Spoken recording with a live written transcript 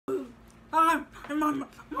ア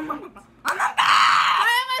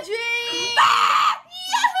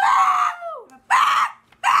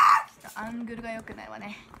ングルが良くないわ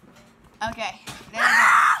ね。Okay, there we go.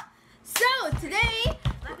 So today,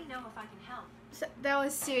 let me know if I can help. So that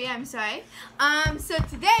was Siri, I'm sorry. So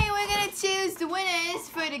today we're gonna choose the winners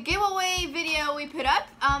for the giveaway video we put up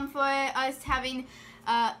for us having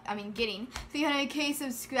getting 300k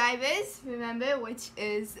subscribers, remember, which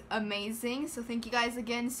is amazing. So thank you guys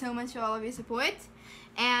again so much for all of your support.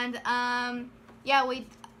 And yeah,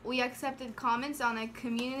 we accepted comments on a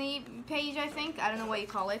community page, I think. I don't know what you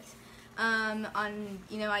call it. On our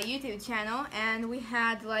YouTube channel, and we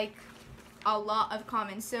had like a lot of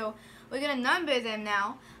comments, so we're gonna number them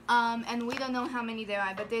now, and we don't know how many there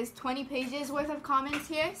are, but there's 20 pages worth of comments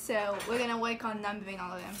here, so we're gonna work on numbering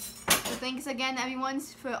all of them. So thanks again everyone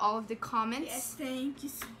for all of the comments. Yes, thank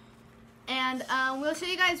you. And we'll show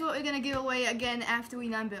you guys what we're gonna give away again after we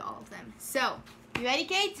number all of them. So you ready,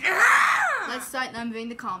 Kate? Let's start numbering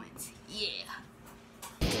the comments. Yeah.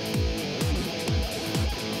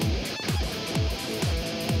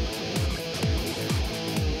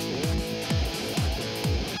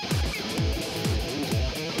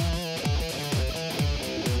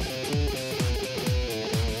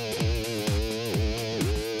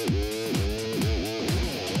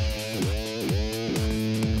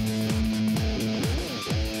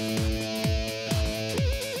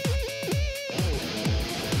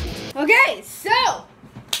 Okay, so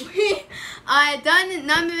we are done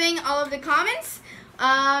numbering all of the comments.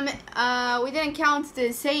 We didn't count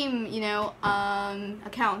the same,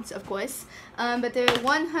 accounts, of course. But there are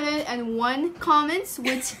 101 comments,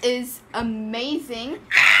 which is amazing.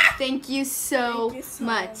 Thank you so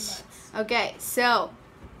much. Okay, so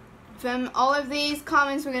from all of these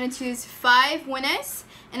comments, we're gonna choose 5 winners,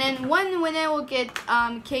 and then 1 winner will get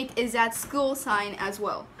Kate is at school sign as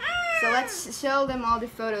well. So let's show them all the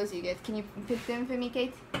photos you get. Can you pick them for me,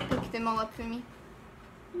 Kate? Pick them all up for me.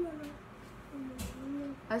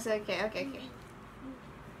 Oh, so okay.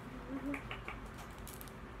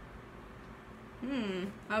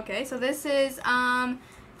 Okay, so this is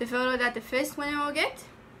the photo that the first winner will get.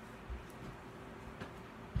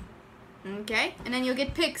 Okay, and then you'll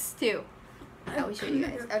get pics too. I will show you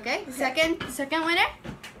guys. Okay, second winner.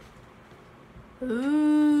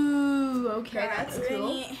 Ooh, okay, that's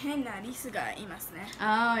cool.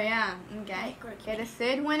 Oh yeah, okay. Okay, the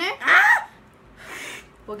third winner.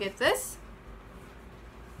 We'll get this.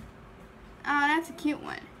 Oh, that's a cute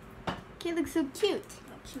one. Kid looks so cute.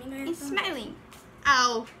 He's smiling.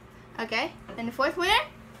 Oh, okay. And the fourth winner.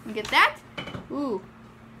 We get that. Ooh,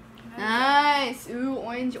 nice. Ooh,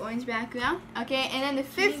 orange background. Okay, and then the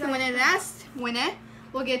fifth winner, last winner,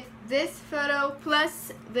 we'll get this photo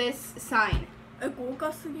plus this sign. 豪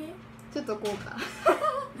華すぎ? ちょっと豪華.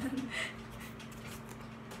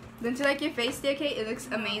 Don't you like your face there, Kate? It looks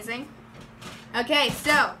amazing. Okay,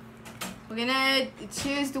 so we're gonna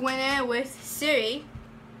choose the winner with Siri.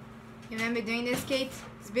 You remember doing this, Kate?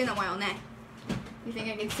 It's been a while now. You think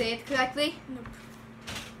I can say it correctly? Nope.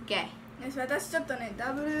 Okay. 私ちょっとね、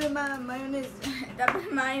ダブルマヨネーズ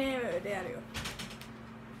でやるよ。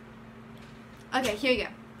 Okay, here we go.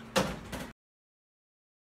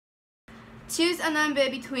 Choose a number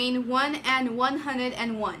between 1 and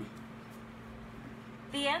 101.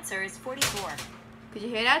 The answer is 44. Could you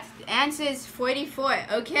hear that? The answer is 44.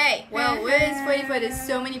 Okay. Well, where is 44? There's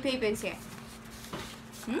so many papers here.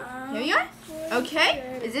 Here you are. Okay.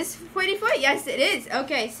 Is this 44? Yes, it is.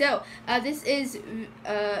 Okay. So this is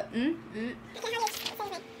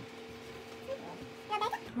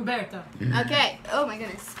Roberto. Okay. Oh my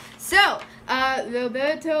goodness. So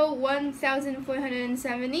Roberto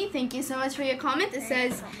 1470. Thank you so much for your comment. It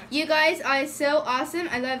says, "You guys are so awesome.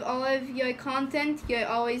 I love all of your content. You're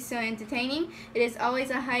always so entertaining. It is always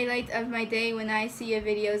a highlight of my day when I see your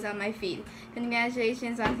videos on my feed.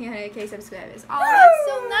 Congratulations on 300k subscribers." Oh, that's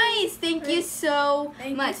so nice. Thank you so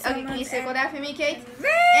much. Okay, can you circle that for me, Kate?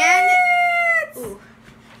 And ooh.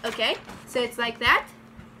 Okay. So it's like that.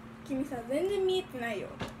 君さ、全然見えてないよ。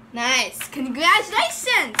 Nice.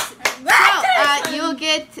 Congratulations. So you'll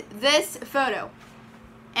get this photo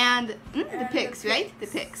and the pics, right? The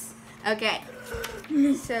pics. Okay.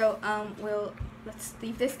 So let's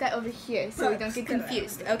leave this guy over here so we don't get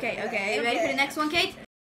confused. Okay. Are you ready for the next one, Kate?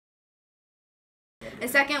 The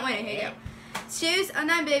second winner. Here you go. Choose a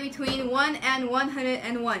number between 1 and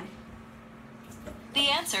 101. The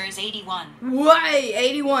answer is 81. Why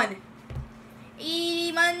 81?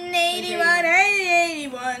 81.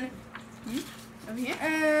 Over here.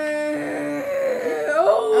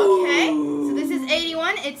 Okay. So this is 81.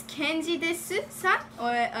 one, it's Kenji desu-san,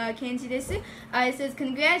 or Kenji desu. It says,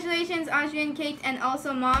 congratulations, Audrey and Kate, and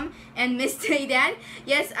also Mom and Mr. Dad.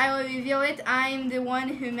 Yes, I will reveal it. I'm the one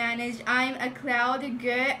who managed. I'm a cloud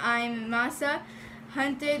girl. I'm Masa,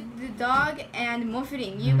 Hunter the dog, and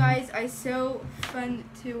Mofirin. You guys are so fun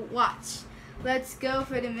to watch. Let's go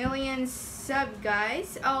for the million sub,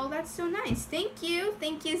 guys. Oh, that's so nice. Thank you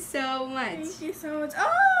so much. Thank you so much.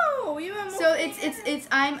 Oh, you are So it's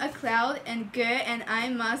I'm a cloud and girl, and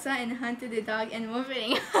I'm Masa and Hunter the dog and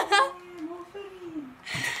Wolverine.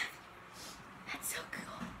 That's so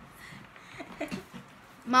cool.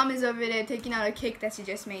 Mom is over there taking out a cake that she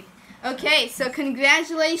just made. Okay, so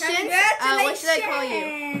congratulations. What should I call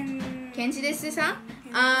you? Kenji desu-san.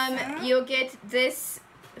 You'll get this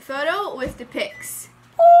photo with the pics.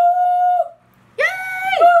 Yay!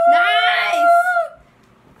 Nice!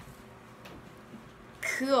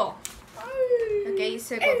 Cool. Okay, you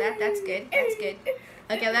circled that. That's good. That's good.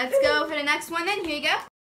 Okay, let's go for the next one then. Here you go.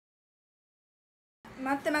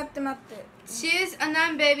 待って。 Choose a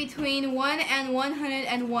number between 1 and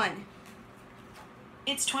 101.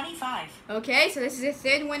 It's 25. Okay, so this is the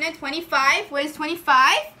third winner, 25. Where's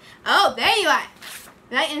 25? Oh, there you are.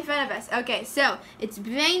 Right in front of us. Okay, so it's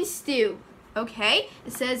Brain Stew. Okay,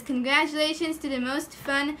 it says, congratulations to the most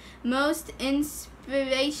fun, most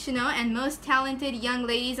inspirational, and most talented young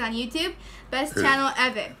ladies on YouTube. Best channel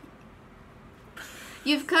ever.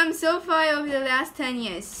 You've come so far over the last 10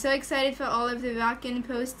 years. So excited for all of the rockin'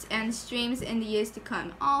 posts and streams in the years to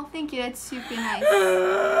come. Oh, thank you. That's super nice.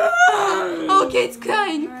 Okay, it's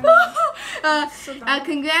crying.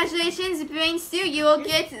 Congratulations, Brain Stew. You will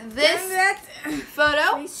get this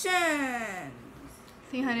photo.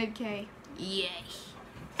 300K. Yay.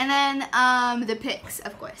 And then the pics,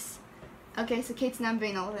 of course. Okay, so Kate's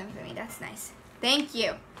numbering all of them for me. That's nice. Thank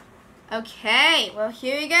you. Okay, well,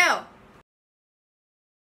 here we go.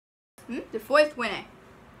 The fourth winner.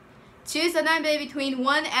 Choose a number between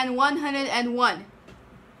 1 and 101.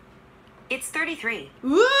 It's 33.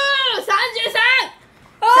 Woo! Sanju-san!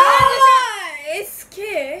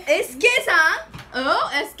 SK? SK-san? Oh,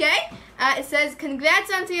 SK? It says,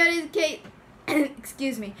 congrats on 300K...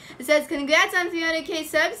 Excuse me. It says, congrats on 300K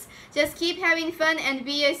subs. Just keep having fun and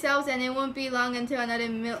be yourselves, and it won't be long until another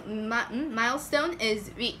milestone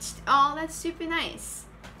is reached. Oh, that's super nice.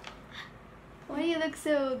 Why do you look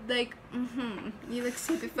so, like, you look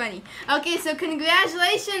super funny. Okay, so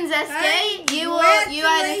congratulations, SK. You are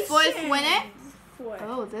the fourth winner.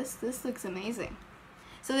 Oh, this looks amazing.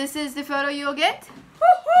 So this is the photo you'll get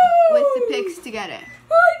with the pics together.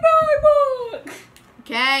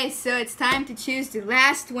 Okay, so it's time to choose the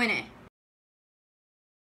last winner.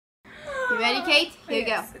 You ready, Kate? Here you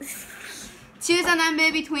go. Choose a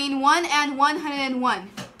number between 1 and 101.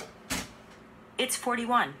 It's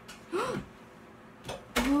 41.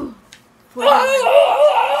 Ooh,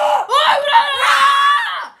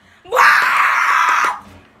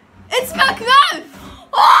 it's Macron!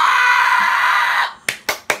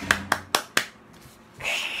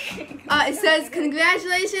 It says,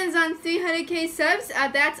 congratulations on 300K subs.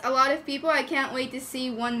 That's a lot of people. I can't wait to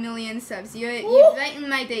see 1 million subs. You've brightened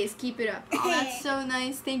my days. Keep it up. Oh, that's so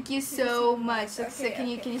nice. Thank you so much. So, can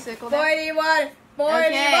you circle that? 41.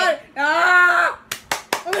 Okay.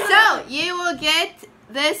 So, you will get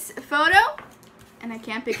this photo, and I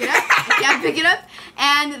can't pick it up.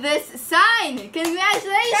 And this sign.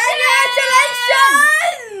 Congratulations!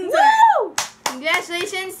 Woo!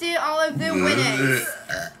 Congratulations to all of the winners.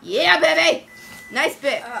 Yeah, baby. Nice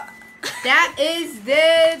bit. That is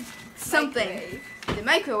the something. The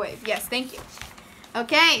microwave. Yes, thank you.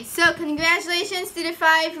 Okay, so congratulations to the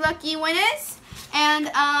 5 lucky winners. And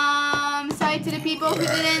sorry to the people who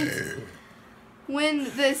didn't win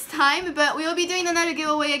this time, but we will be doing another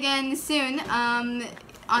giveaway again soon on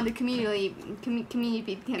the community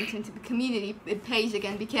page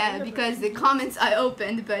again because the comments I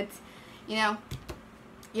opened, but you know,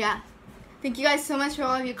 yeah. Thank you guys so much for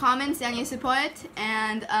all of your comments and your support,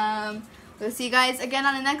 and we'll see you guys again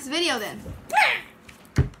on the next video then.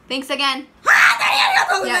 Thanks again.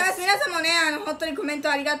 Yes. 皆さんもね、本当にコメン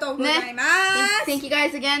トありがとうございます。 Thank you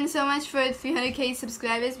guys again so much for 300K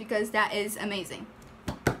subscribers because that is amazing.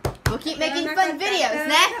 We'll keep making fun videos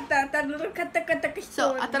ね。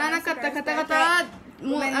そう、当たらなかった方々は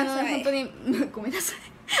もう本当にごめんなさい。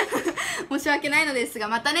申し訳ないのですが、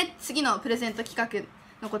またね、次のプレゼント企画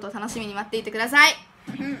のことを楽しみに待っていてください。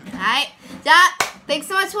はい。じゃあ、Thanks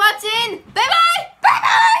so much for watching! バイバイ！バイバ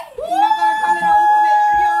イ！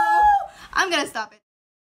 I'm gonna stop it.